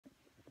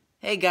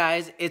Hey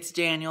guys, it's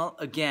Daniel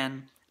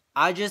again.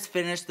 I just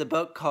finished the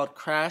book called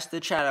Crash the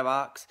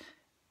Chatterbox,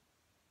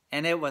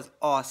 and it was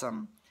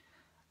awesome.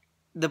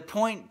 The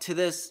point to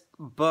this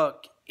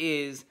book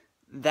is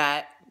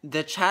that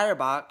the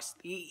Chatterbox,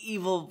 the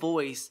evil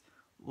voice,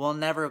 will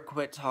never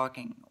quit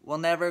talking. Will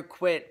never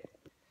quit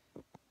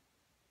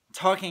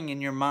talking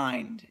in your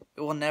mind.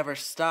 It will never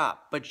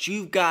stop. But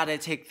you've got to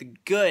take the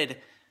good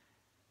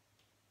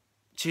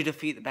to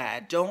defeat the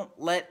bad. Don't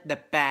let the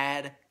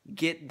bad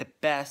get the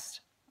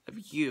best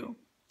of you.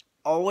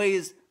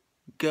 Always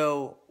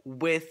go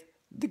with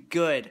the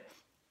good.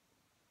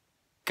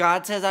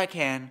 God says I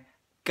can.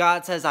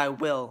 God says I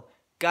will.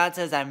 God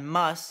says I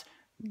must.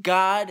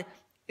 God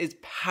is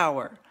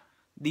power.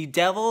 The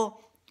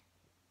devil,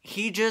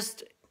 he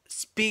just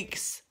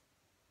speaks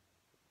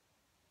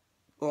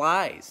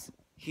lies.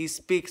 He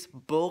speaks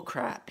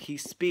bullcrap. He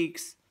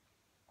speaks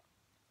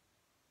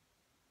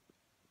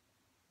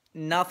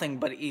nothing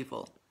but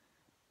evil.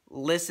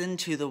 Listen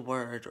to the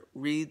word.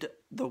 Read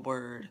the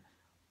word.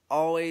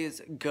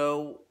 Always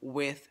go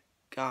with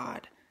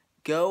God.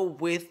 Go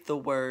with the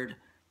word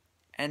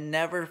and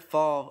never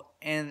fall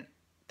in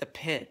the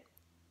pit.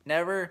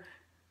 Never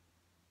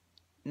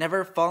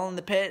fall in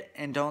the pit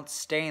and don't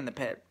stay in the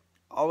pit.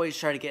 Always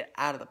try to get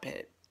out of the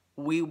pit.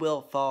 We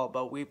will fall,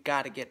 but we've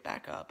got to get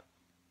back up.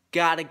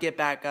 Got to get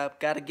back up.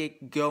 Got to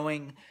get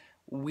going.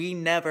 We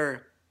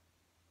never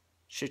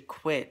should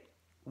quit.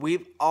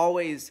 We've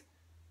always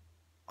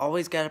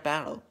got a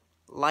battle.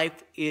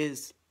 Life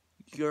is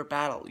your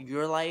battle.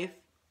 Your life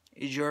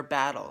is your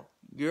battle.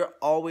 You're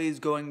always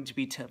going to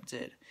be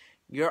tempted.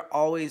 You're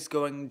always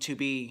going to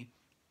be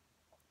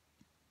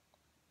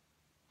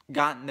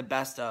gotten the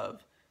best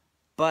of.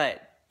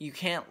 But you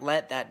can't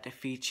let that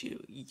defeat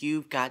you.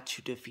 You've got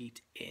to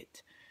defeat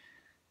it.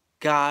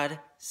 God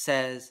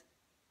says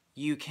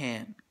you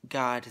can.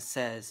 God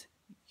says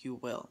you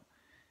will.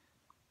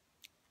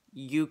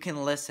 You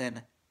can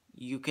listen.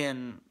 You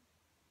can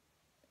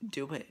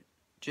do it.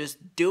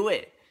 Just do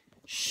it.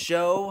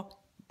 Show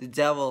the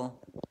devil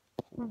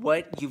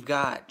what you've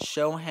got.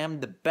 Show him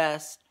the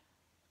best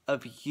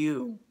of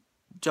you.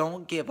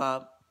 Don't give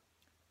up.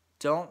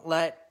 Don't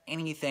let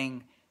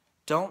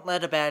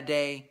a bad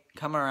day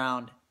come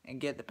around and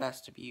get the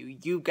best of you.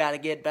 You've got to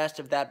get best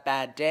of that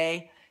bad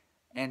day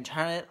and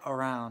turn it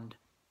around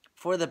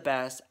for the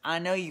best. I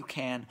know you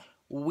can.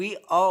 We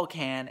all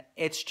can.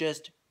 It's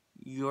just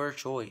your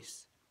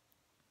choice.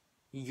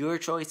 Your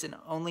choice and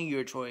only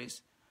your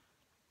choice.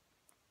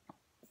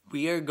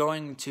 We are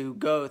going to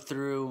go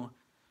through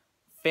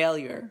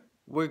failure.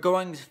 We're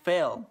going to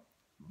fail,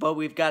 but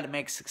we've got to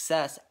make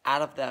success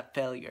out of that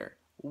failure.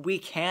 We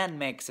can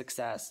make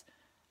success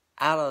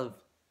out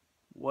of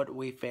what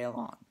we fail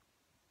on.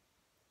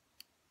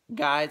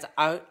 Guys,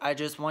 I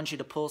just want you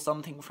to pull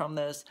something from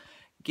this.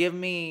 Give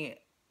me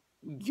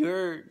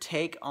your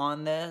take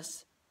on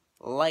this.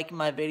 Like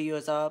my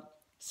videos up,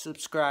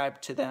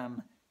 subscribe to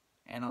them,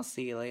 and I'll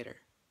see you later.